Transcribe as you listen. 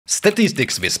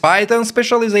Statistics with Python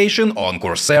Specialization on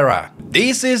Coursera.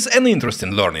 This is an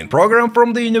interesting learning program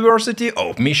from the University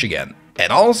of Michigan.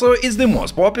 And also is the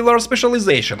most popular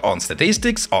specialization on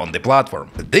statistics on the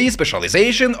platform. This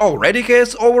specialization already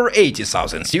has over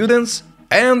 80,000 students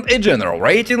and a general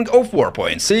rating of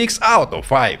 4.6 out of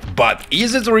 5. But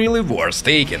is it really worth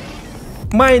taking?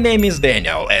 My name is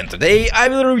Daniel, and today I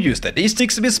will review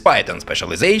Statistics with Python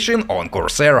Specialization on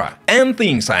Coursera. And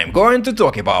things I'm going to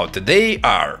talk about today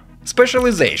are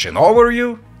specialization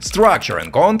overview, structure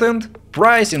and content,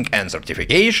 pricing and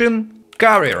certification,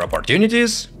 career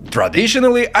opportunities.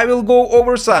 Traditionally, I will go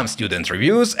over some student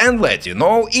reviews and let you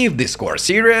know if this course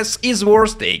series is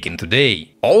worth taking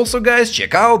today. Also guys,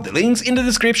 check out the links in the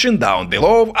description down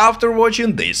below after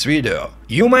watching this video.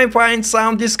 You might find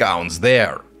some discounts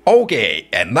there. Okay,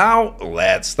 and now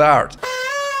let's start.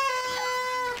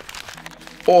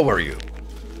 Overview.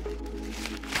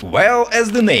 Well,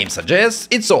 as the name suggests,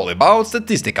 it's all about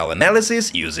statistical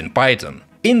analysis using Python.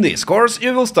 In this course,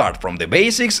 you will start from the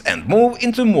basics and move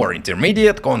into more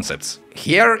intermediate concepts.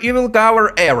 Here you will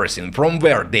cover everything from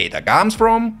where data comes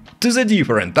from to the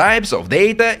different types of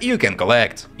data you can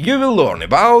collect. You will learn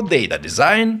about data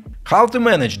design, how to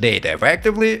manage data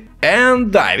effectively,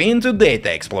 and dive into data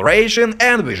exploration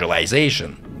and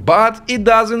visualization. But it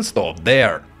doesn't stop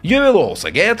there. You will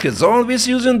also get hands-on with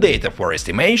using data for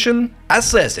estimation,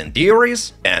 assessing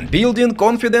theories, and building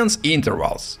confidence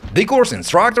intervals. The course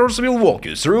instructors will walk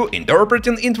you through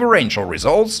interpreting inferential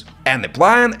results and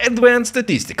applying advanced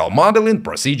statistical modeling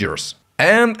procedures.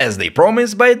 And as they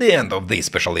promise, by the end of this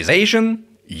specialization,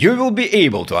 you will be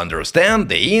able to understand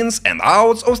the ins and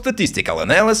outs of statistical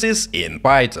analysis in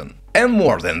Python. And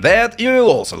more than that, you will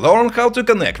also learn how to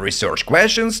connect research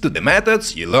questions to the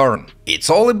methods you learn. It's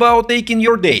all about taking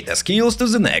your data skills to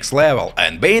the next level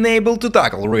and being able to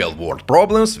tackle real-world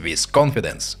problems with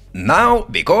confidence. Now,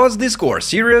 because this course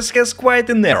series has quite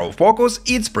a narrow focus,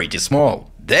 it's pretty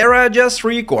small. There are just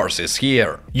 3 courses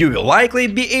here. You will likely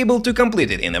be able to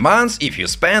complete it in a month if you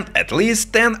spend at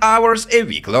least 10 hours a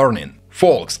week learning.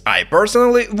 Folks, I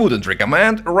personally wouldn't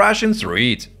recommend rushing through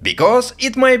it, because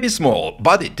it might be small,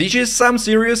 but it teaches some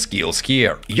serious skills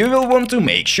here. You will want to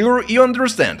make sure you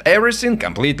understand everything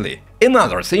completely.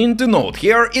 Another thing to note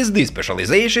here is this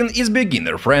specialization is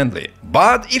beginner-friendly,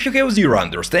 but if you have zero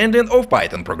understanding of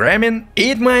Python programming,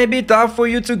 it might be tough for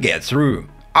you to get through.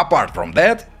 Apart from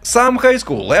that, some high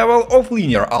school level of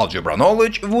linear algebra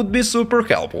knowledge would be super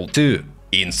helpful too.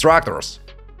 Instructors.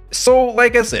 So,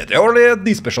 like I said earlier,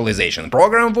 this specialization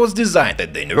program was designed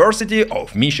at the University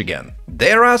of Michigan.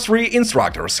 There are 3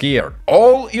 instructors here,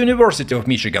 all University of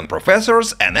Michigan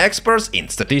professors and experts in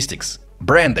statistics.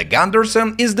 Brenda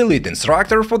Gunderson is the lead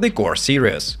instructor for the course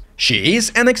series. She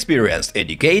is an experienced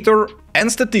educator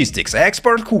and statistics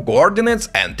expert who coordinates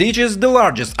and teaches the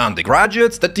largest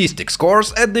undergraduate statistics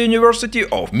course at the University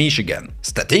of Michigan –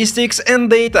 Statistics and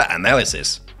Data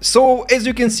Analysis. So, as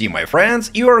you can see, my friends,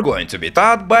 you are going to be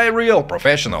taught by real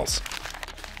professionals.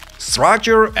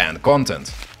 Structure and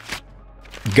content.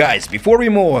 Guys, before we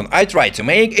move on, I try to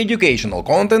make educational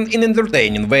content in an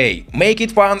entertaining way, make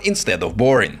it fun instead of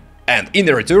boring. And in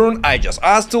return, I just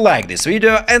ask to like this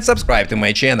video and subscribe to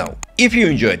my channel, if you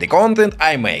enjoy the content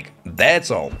I make.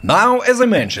 That's all. Now, as I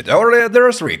mentioned earlier, there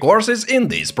are 3 courses in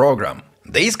this program.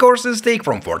 These courses take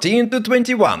from 14 to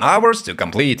 21 hours to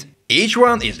complete. Each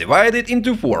one is divided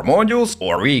into 4 modules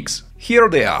or weeks. Here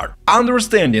they are: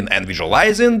 Understanding and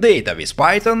Visualizing Data with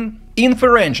Python,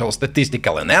 Inferential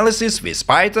Statistical Analysis with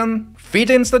Python,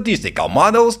 Fitting Statistical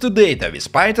Models to Data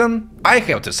with Python. I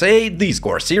have to say, this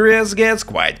course series gets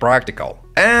quite practical.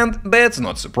 And that's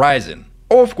not surprising.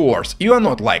 Of course, you are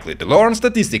not likely to learn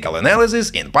statistical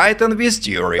analysis in Python with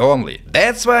theory only.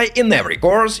 That's why in every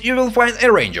course you will find a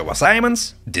range of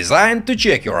assignments designed to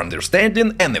check your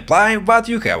understanding and apply what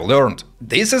you have learned.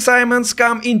 These assignments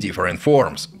come in different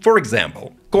forms. For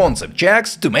example, concept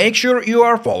checks to make sure you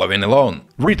are following along,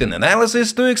 written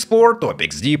analysis to explore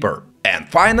topics deeper, and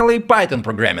finally Python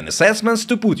programming assessments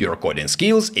to put your coding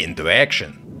skills into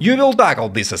action. You will tackle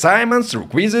these assignments through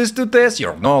quizzes to test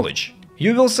your knowledge.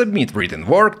 You will submit written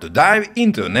work to dive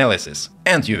into analysis,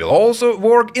 and you will also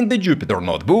work in the Jupyter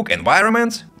Notebook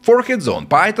environment for hands-on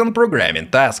Python programming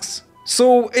tasks.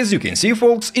 So, as you can see,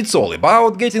 folks, it's all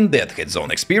about getting that hands-on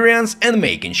experience and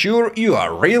making sure you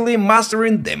are really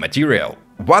mastering the material.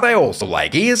 What I also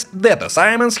like is that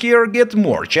assignments here get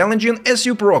more challenging as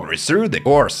you progress through the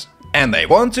course. And I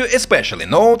want to especially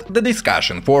note the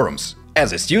discussion forums.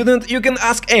 As a student, you can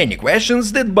ask any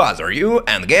questions that bother you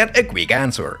and get a quick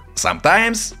answer.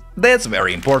 Sometimes that's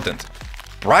very important.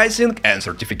 Pricing and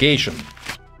certification.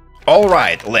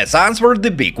 Alright, let's answer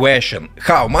the big question.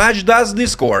 How much does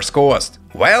this course cost?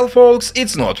 Well, folks,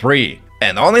 it's not free.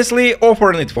 And honestly,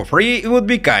 offering it for free would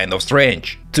be kind of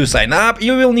strange. To sign up,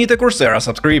 you will need a Coursera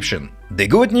subscription. The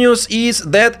good news is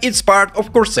that it's part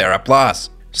of Coursera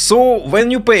Plus. So, when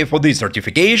you pay for this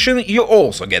certification, you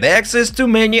also get access to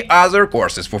many other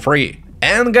courses for free.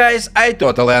 And guys, I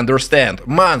totally understand,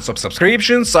 months of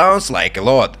subscription sounds like a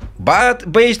lot.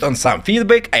 But based on some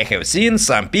feedback, I have seen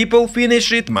some people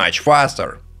finish it much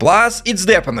faster. Plus, it's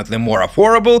definitely more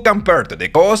affordable compared to the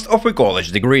cost of a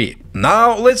college degree.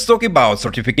 Now, let's talk about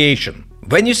certification.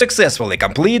 When you successfully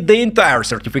complete the entire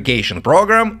certification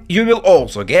program, you will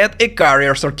also get a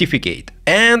career certificate.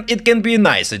 And it can be a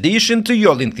nice addition to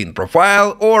your LinkedIn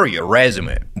profile or your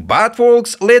resume. But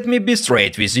folks, let me be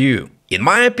straight with you. In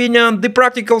my opinion, the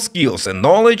practical skills and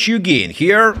knowledge you gain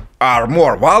here are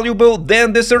more valuable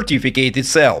than the certificate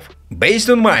itself. Based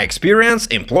on my experience,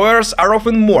 employers are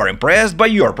often more impressed by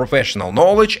your professional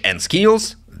knowledge and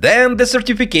skills than the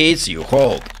certificates you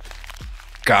hold.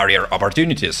 Career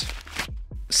opportunities.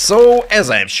 So, as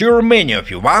I'm sure many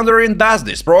of you wondering, does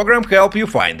this program help you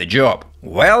find a job?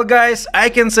 Well, guys, I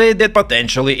can say that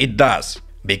potentially it does.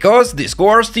 Because this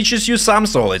course teaches you some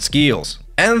solid skills.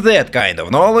 And that kind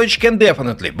of knowledge can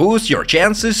definitely boost your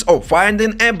chances of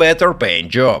finding a better paying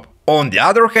job. On the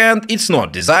other hand, it's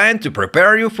not designed to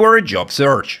prepare you for a job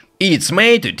search. It's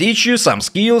made to teach you some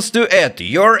skills to add to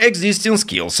your existing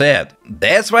skill set.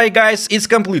 That's why, guys, it's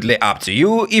completely up to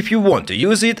you if you want to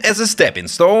use it as a stepping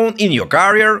stone in your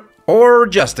career or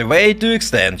just a way to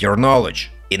extend your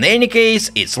knowledge. In any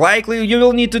case, it's likely you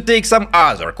will need to take some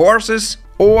other courses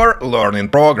or learning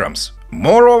programs.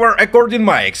 Moreover, according to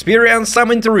my experience,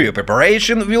 some interview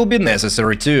preparation will be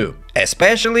necessary too,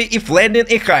 especially if landing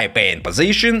a high-paying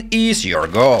position is your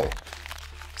goal.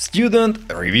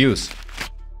 Student reviews.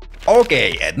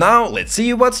 Okay, and now let's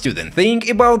see what students think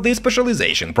about this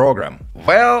specialization program.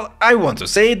 Well, I want to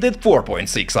say that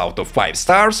 4.6 out of 5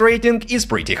 stars rating is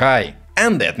pretty high.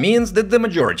 And that means that the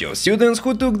majority of students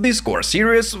who took this course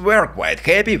series were quite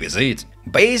happy with it.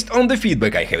 Based on the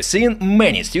feedback I have seen,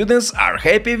 many students are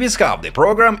happy with how the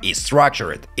program is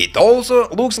structured. It also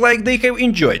looks like they have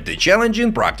enjoyed the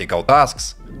challenging practical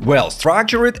tasks.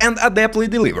 Well-structured and adeptly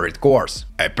delivered course,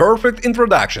 a perfect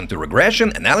introduction to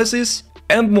regression analysis,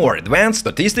 and more advanced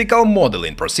statistical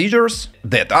modeling procedures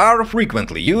that are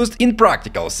frequently used in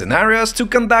practical scenarios to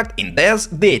conduct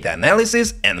in-depth data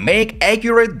analysis and make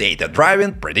accurate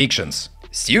data-driven predictions.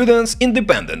 Students,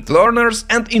 independent learners,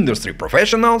 and industry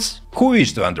professionals who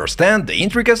wish to understand the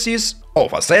intricacies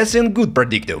of assessing good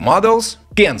predictive models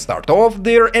can start off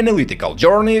their analytical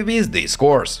journey with this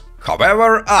course.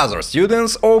 However, other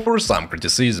students offer some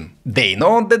criticism. They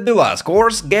note that the last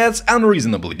course gets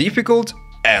unreasonably difficult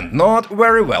and not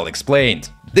very well explained.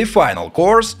 The final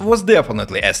course was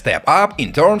definitely a step up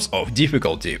in terms of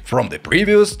difficulty from the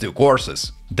previous two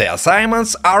courses. The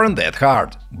assignments aren't that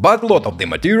hard, but a lot of the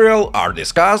material are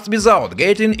discussed without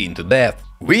getting into depth,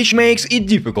 which makes it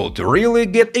difficult to really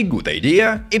get a good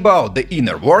idea about the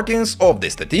inner workings of the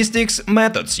statistics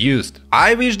methods used.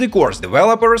 I wish the course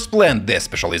developers planned this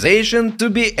specialization to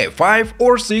be a 5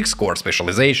 or 6 course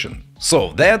specialization,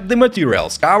 so that the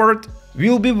materials covered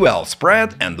will be well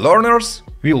spread and learners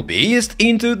will be eased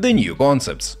into the new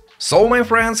concepts. So, my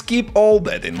friends, keep all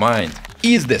that in mind.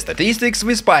 Is the Statistics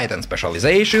with Python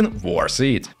specialization worth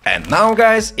it? And now,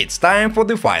 guys, it's time for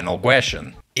the final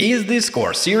question. Is this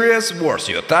course series worth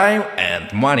your time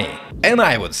and money? And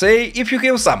I would say, if you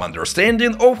have some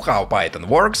understanding of how Python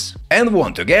works and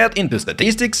want to get into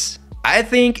statistics, I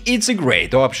think it's a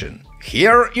great option.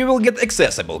 Here you will get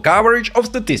accessible coverage of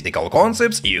statistical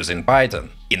concepts using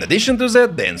Python. In addition to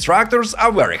that, the instructors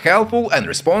are very helpful and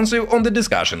responsive on the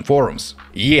discussion forums.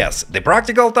 Yes, the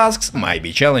practical tasks might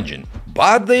be challenging,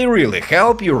 but they really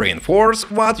help you reinforce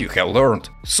what you have learned.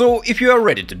 So, if you are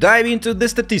ready to dive into the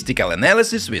statistical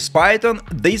analysis with Python,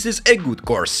 this is a good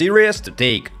course series to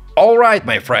take. Alright,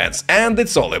 my friends, and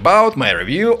it's all about my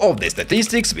review of the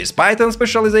Statistics with Python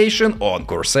specialization on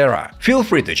Coursera. Feel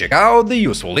free to check out the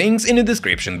useful links in the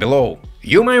description below.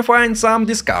 You may find some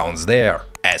discounts there.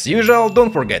 As usual,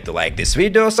 don't forget to like this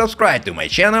video, subscribe to my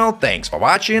channel, thanks for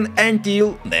watching,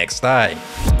 until next time.